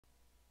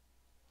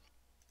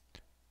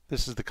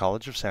This is the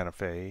College of Santa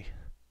Fe,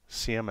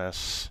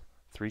 CMS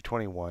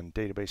 321,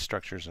 Database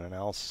Structures and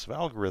Analysis of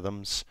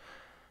Algorithms,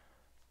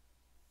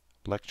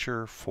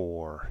 Lecture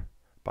 4,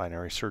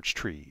 Binary Search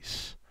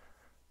Trees.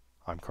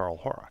 I'm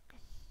Carl Horak.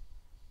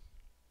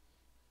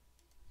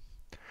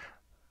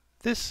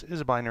 This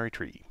is a binary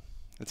tree.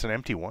 It's an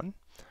empty one.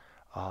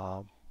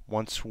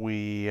 Once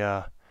we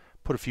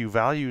put a few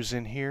values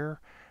in here,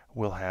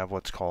 we'll have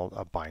what's called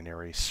a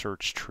binary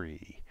search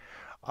tree.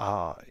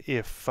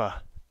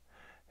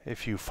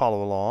 If you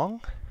follow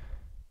along,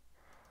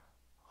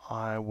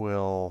 I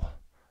will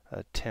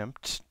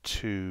attempt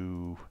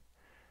to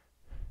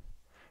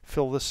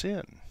fill this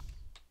in.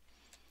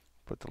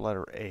 Put the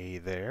letter A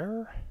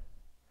there,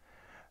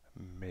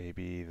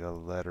 maybe the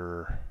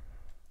letter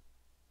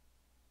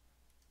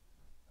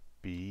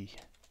B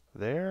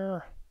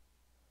there,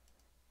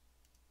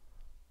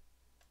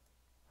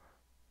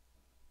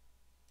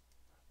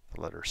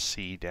 the letter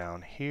C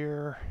down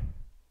here,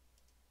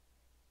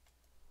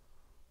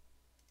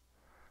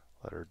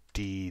 letter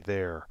D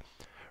there.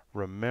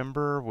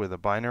 Remember, with a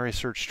binary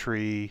search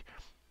tree,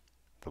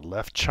 the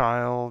left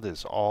child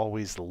is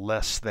always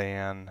less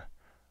than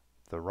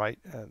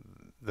the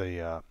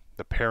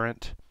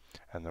parent,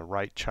 and the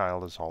right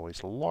child is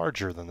always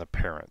larger than the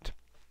parent.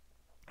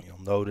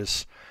 You'll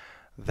notice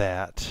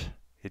that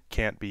it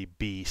can't be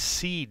B,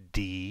 C,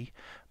 D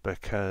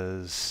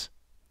because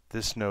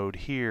this node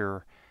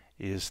here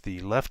is the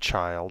left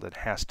child. It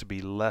has to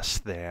be less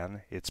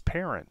than its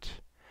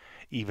parent.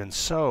 Even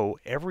so,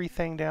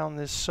 everything down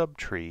this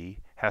subtree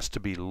has to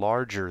be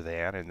larger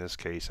than, in this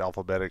case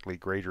alphabetically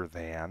greater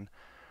than,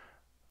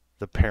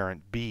 the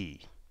parent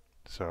B.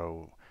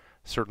 So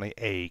certainly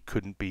A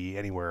couldn't be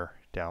anywhere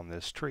down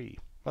this tree.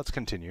 Let's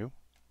continue.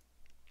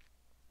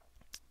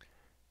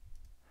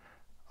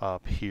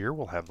 Up here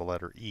we'll have the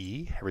letter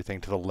E.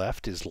 Everything to the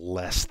left is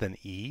less than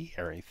E.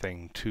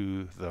 Everything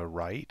to the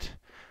right,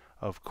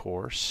 of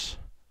course,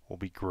 will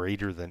be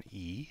greater than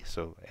E.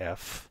 So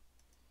F,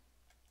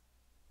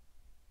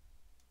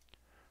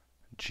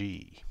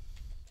 G.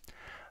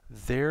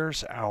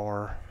 There's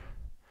our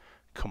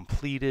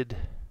completed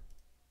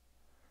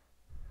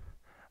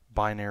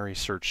binary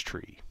search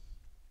tree.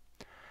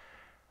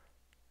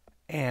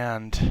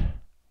 And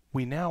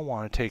we now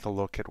want to take a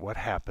look at what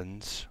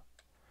happens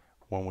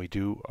when we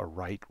do a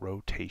right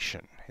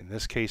rotation. In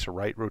this case, a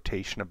right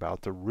rotation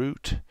about the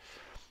root.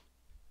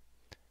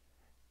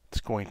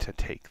 It's going to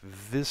take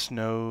this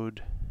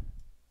node,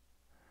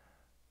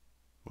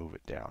 move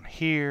it down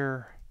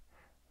here,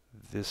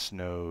 this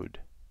node,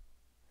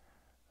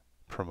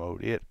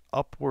 promote it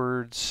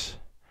upwards.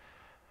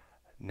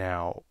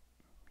 Now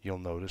you'll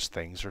notice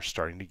things are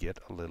starting to get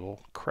a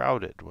little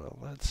crowded. Well,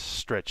 let's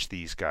stretch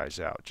these guys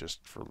out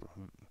just for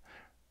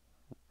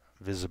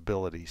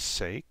visibility's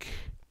sake.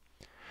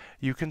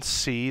 You can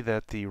see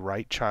that the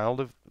right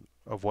child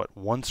of what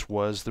once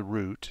was the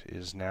root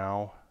is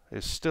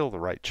still the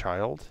right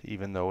child,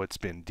 even though it's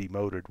been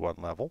demoted one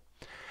level.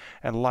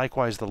 And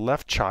likewise, the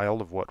left child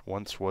of what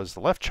once was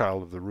the left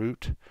child of the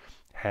root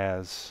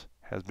has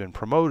been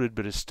promoted,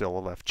 but is still a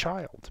left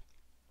child.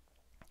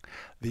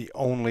 The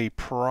only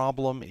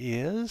problem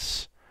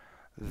is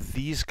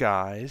these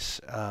guys,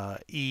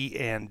 E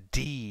and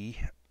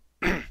D,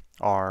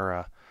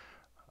 are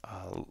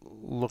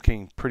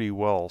looking pretty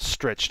well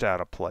stretched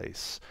out of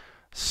place.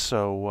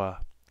 So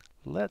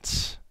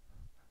let's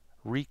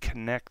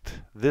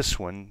reconnect this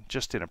one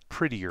just in a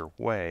prettier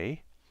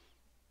way.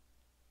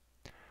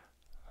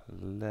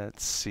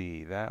 Let's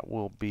see, that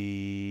will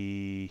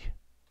be,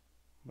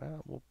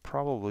 well, will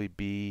probably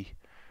be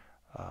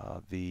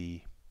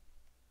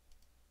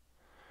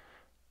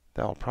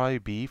that'll probably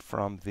be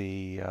from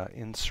the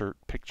Insert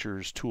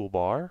Pictures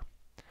toolbar.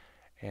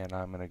 And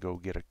I'm going to go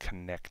get a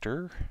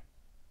connector.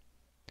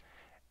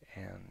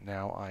 And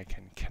now I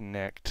can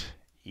connect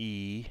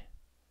E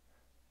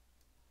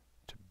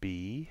to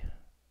B.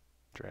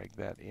 Drag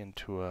that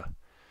into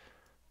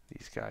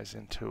these guys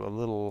into a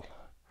little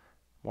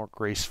more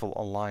graceful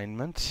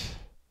alignment.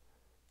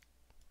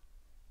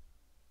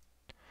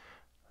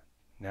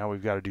 Now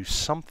we've got to do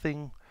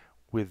something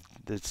with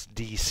this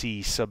DC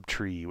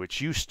subtree, which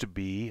used to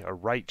be a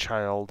right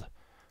child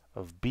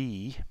of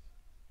B.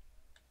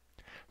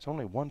 There's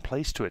only one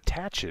place to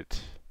attach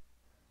it,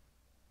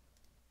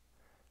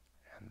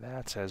 and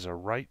that's as a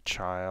right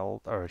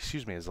child, or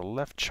excuse me, as a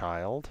left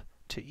child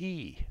to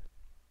E.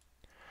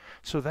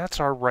 So that's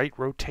our right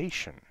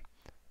rotation.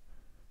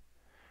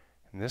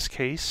 In this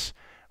case,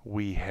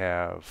 we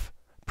have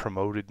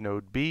promoted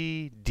node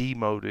B,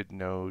 demoted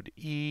node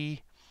E,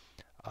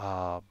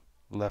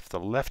 left the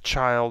left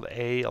child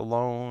A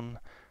alone,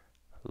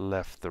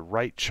 left the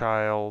right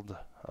child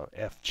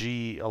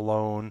FG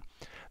alone.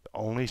 The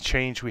only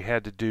change we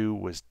had to do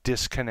was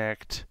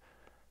disconnect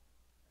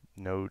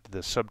the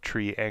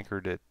subtree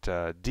anchored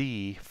at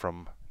D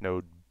from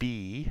node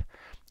B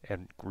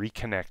and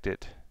reconnect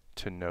it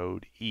to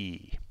node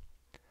E.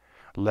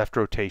 Left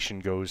rotation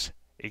goes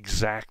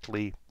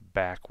exactly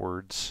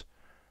backwards,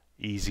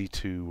 easy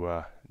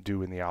to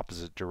do in the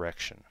opposite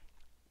direction.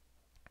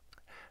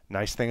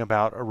 Nice thing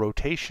about a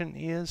rotation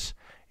is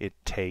it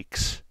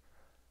takes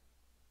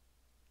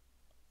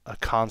a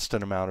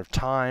constant amount of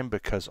time,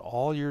 because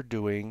all you're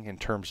doing in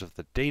terms of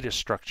the data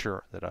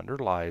structure that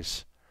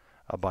underlies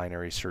a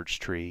binary search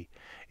tree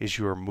is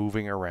you're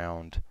moving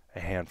around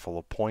a handful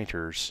of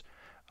pointers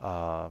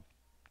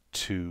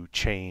to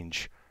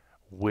change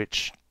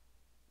which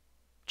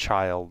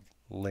child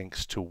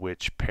links to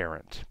which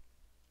parent.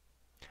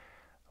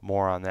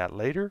 More on that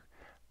later.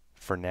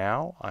 For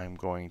now, I'm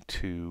going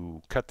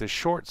to cut this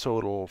short so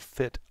it'll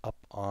fit up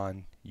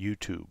on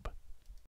YouTube.